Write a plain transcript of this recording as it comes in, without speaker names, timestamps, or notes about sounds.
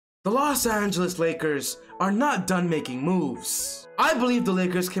The Los Angeles Lakers are not done making moves. I believe the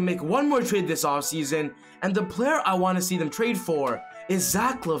Lakers can make one more trade this offseason, and the player I want to see them trade for is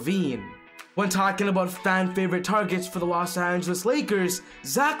Zach Lavine. When talking about fan favorite targets for the Los Angeles Lakers,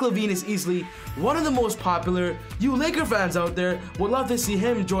 Zach Lavine is easily one of the most popular. You Laker fans out there would love to see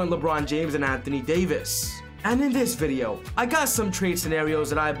him join LeBron James and Anthony Davis. And in this video, I got some trade scenarios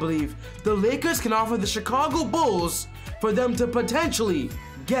that I believe the Lakers can offer the Chicago Bulls for them to potentially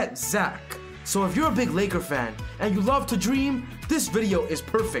get Zach. So if you're a big Laker fan and you love to dream, this video is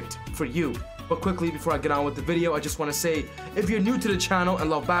perfect for you. But quickly, before I get on with the video, I just want to say, if you're new to the channel and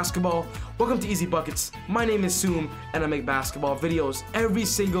love basketball, welcome to ezBUCKETz. My name is Soom, and I make basketball videos every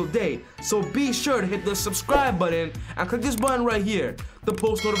single day. So be sure to hit the subscribe button and click this button right here, the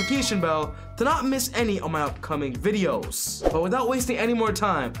post notification bell, to not miss any of my upcoming videos. But without wasting any more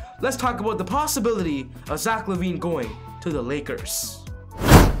time, let's talk about the possibility of Zach Lavine going to the Lakers.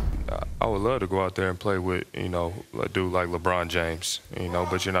 I would love to go out there and play with, a dude like LeBron James,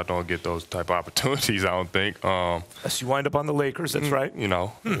 but you're not going to get those type of opportunities, I don't think. Unless you wind up on the Lakers, that's right. Yeah,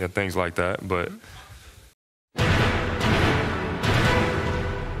 things like that, but...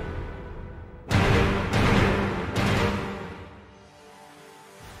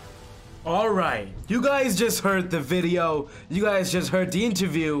 Alright, you guys just heard the video, you guys just heard the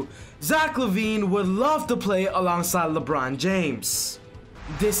interview. Zach Lavine would love to play alongside LeBron James.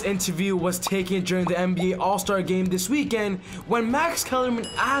 This interview was taken during the NBA All-Star game this weekend when Max Kellerman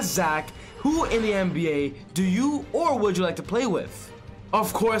asked Zach, who in the NBA do you or would you like to play with?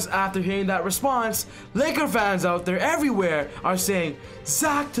 Of course, after hearing that response, Laker fans out there everywhere are saying,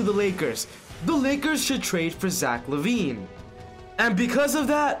 Zach to the Lakers. The Lakers should trade for Zach Lavine. And because of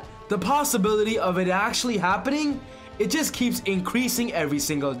that, the possibility of it actually happening, it just keeps increasing every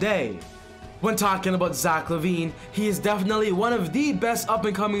single day. When talking about Zach Lavine, he is definitely one of the best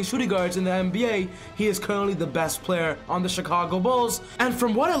up-and-coming shooting guards in the NBA. He is currently the best player on the Chicago Bulls, and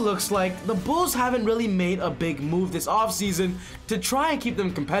from what it looks like, the Bulls haven't really made a big move this offseason to try and keep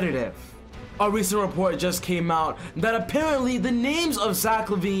them competitive. A recent report just came out that apparently the names of Zach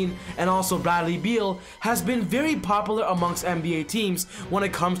Lavine and also Bradley Beal has been very popular amongst NBA teams when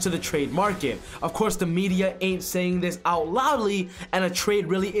it comes to the trade market. Of course, the media ain't saying this out loudly and a trade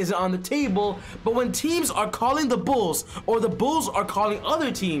really isn't on the table, but when teams are calling the Bulls or the Bulls are calling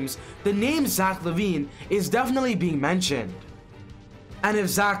other teams, the name Zach Lavine is definitely being mentioned. And if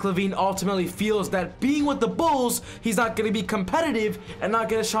Zach Lavine ultimately feels that being with the Bulls, he's not going to be competitive and not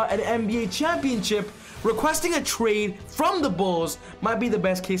get a shot at an NBA championship, requesting a trade from the Bulls might be the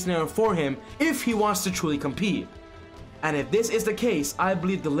best case scenario for him if he wants to truly compete. And if this is the case, I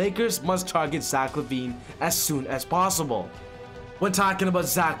believe the Lakers must target Zach Lavine as soon as possible. When talking about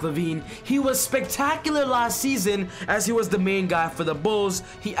Zach Lavine, he was spectacular last season as he was the main guy for the Bulls.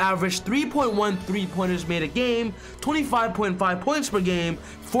 He averaged 3.1 3-pointers made a game, 25.5 points per game,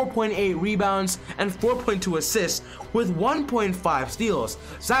 4.8 rebounds, and 4.2 assists with 1.5 steals.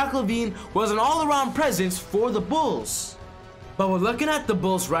 Zach Lavine was an all-around presence for the Bulls. But when looking at the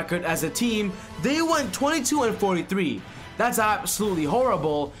Bulls' record as a team, they went 22-43. That's absolutely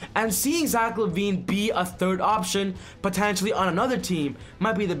horrible, and seeing Zach Lavine be a third option, potentially on another team,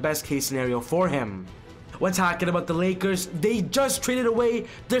 might be the best case scenario for him. When talking about the Lakers, they just traded away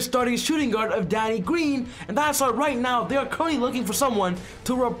their starting shooting guard of Danny Green, and that's why right now they are currently looking for someone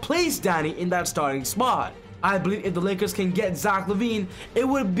to replace Danny in that starting spot. I believe if the Lakers can get Zach Lavine, it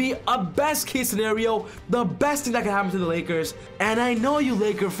would be a best case scenario, the best thing that can happen to the Lakers, and I know you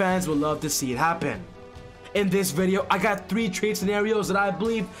Laker fans would love to see it happen. In this video, I got 3 trade scenarios that I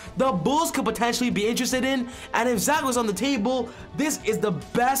believe the Bulls could potentially be interested in, and if Zach was on the table, this is the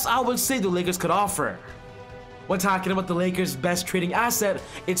best I would say the Lakers could offer. When talking about the Lakers' best trading asset,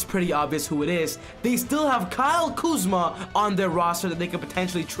 it's pretty obvious who it is. They still have Kyle Kuzma on their roster that they could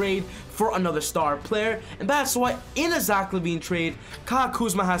potentially trade for another star player, and that's why in a Zach Lavine trade, Kyle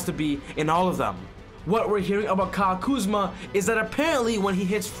Kuzma has to be in all of them. What we're hearing about Kyle Kuzma is that apparently when he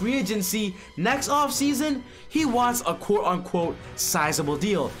hits free agency next offseason, he wants a quote-unquote sizable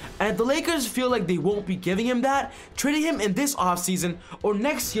deal. And if the Lakers feel like they won't be giving him that, trading him in this offseason or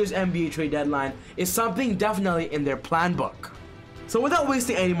next year's NBA trade deadline is something definitely in their plan book. So without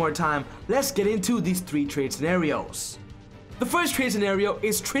wasting any more time, let's get into these 3 trade scenarios. The first trade scenario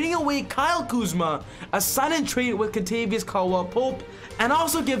is trading away Kyle Kuzma, a sign-and-trade with Kentavious Caldwell-Pope, and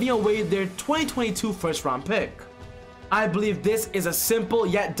also giving away their 2022 first-round pick. I believe this is a simple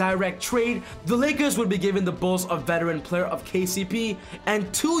yet direct trade. The Lakers would be giving the Bulls a veteran player of KCP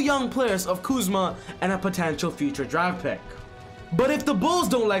and 2 young players of Kuzma and a potential future draft pick. But if the Bulls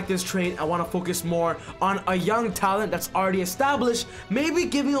don't like this trade and want to focus more on a young talent that's already established, maybe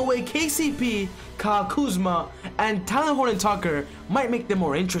giving away KCP, Kyle Kuzma, and Talen Horton-Tucker might make them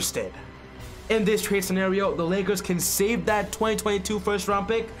more interested. In this trade scenario, the Lakers can save that 2022 first round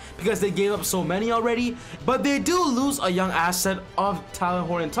pick because they gave up so many already, but they do lose a young asset of Talen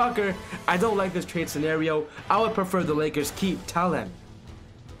Horton-Tucker. I don't like this trade scenario. I would prefer the Lakers keep Talen.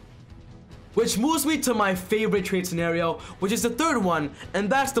 Which moves me to my favorite trade scenario, which is the third one, and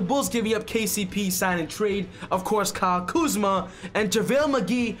that's the Bulls giving up KCP, sign and trade, of course Kyle Kuzma, and JaVale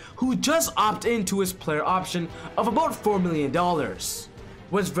McGee, who just opted into his player option of about $4 million.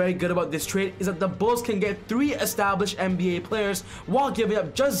 What's very good about this trade is that the Bulls can get 3 established NBA players while giving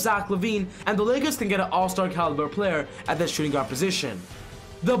up just Zach Lavine, and the Lakers can get an all-star caliber player at the shooting guard position.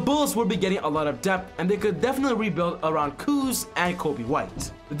 The Bulls will be getting a lot of depth, and they could definitely rebuild around Kuz and Kobe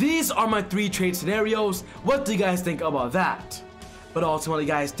White. These are my 3 trade scenarios. What do you guys think about that? But ultimately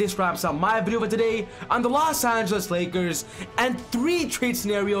guys, this wraps up my video for today on the Los Angeles Lakers and 3 trade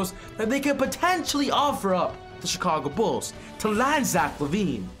scenarios that they could potentially offer up the Chicago Bulls to land Zach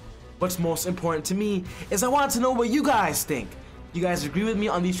Lavine. What's most important to me is I want to know what you guys think. You guys agree with me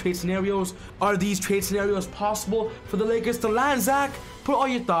on these trade scenarios? Are these trade scenarios possible for the Lakers to land Zach? Put all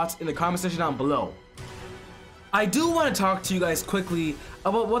your thoughts in the comment section down below. I do want to talk to you guys quickly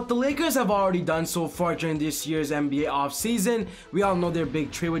about what the Lakers have already done so far during this year's NBA offseason. We all know their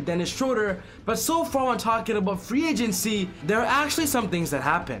big trade with Dennis Schroder, but so far when talking about free agency, there are actually some things that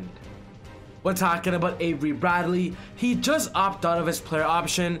happened. When talking about Avery Bradley, he just opted out of his player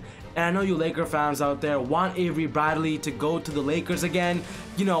option, and I know you Laker fans out there want Avery Bradley to go to the Lakers again,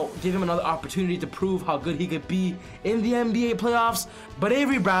 you know, give him another opportunity to prove how good he could be in the NBA playoffs, but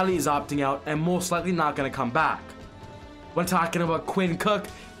Avery Bradley is opting out and most likely not going to come back. When talking about Quinn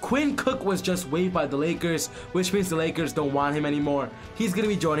Cook was just waived by the Lakers, which means the Lakers don't want him anymore. He's going to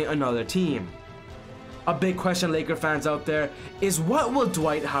be joining another team. A big question, Laker fans out there, is what will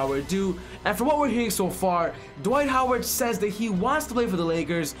Dwight Howard do? And from what we're hearing so far, Dwight Howard says that he wants to play for the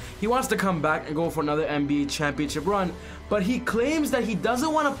Lakers, he wants to come back and go for another NBA championship run, but he claims that he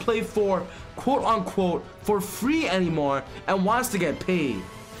doesn't want to play for, quote unquote, for free anymore and wants to get paid.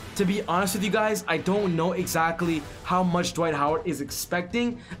 To be honest with you guys, I don't know exactly how much Dwight Howard is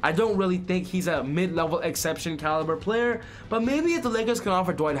expecting. I don't really think he's a mid-level exception caliber player, but maybe if the Lakers can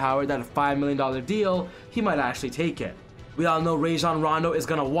offer Dwight Howard that $5 million deal, he might actually take it. We all know Rajon Rondo is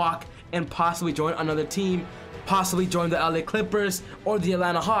gonna walk and possibly join another team, possibly join the LA Clippers or the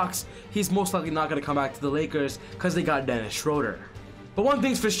Atlanta Hawks. He's most likely not gonna come back to the Lakers because they got Dennis Schroder. But one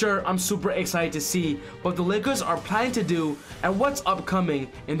thing's for sure, I'm super excited to see what the Lakers are planning to do and what's upcoming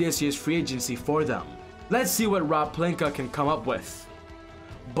in this year's free agency for them. Let's see what Rob Pelinka can come up with.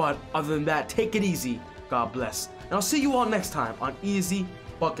 But other than that, take it easy, God bless, and I'll see you all next time on Easy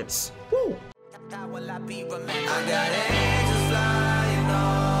Buckets. Woo!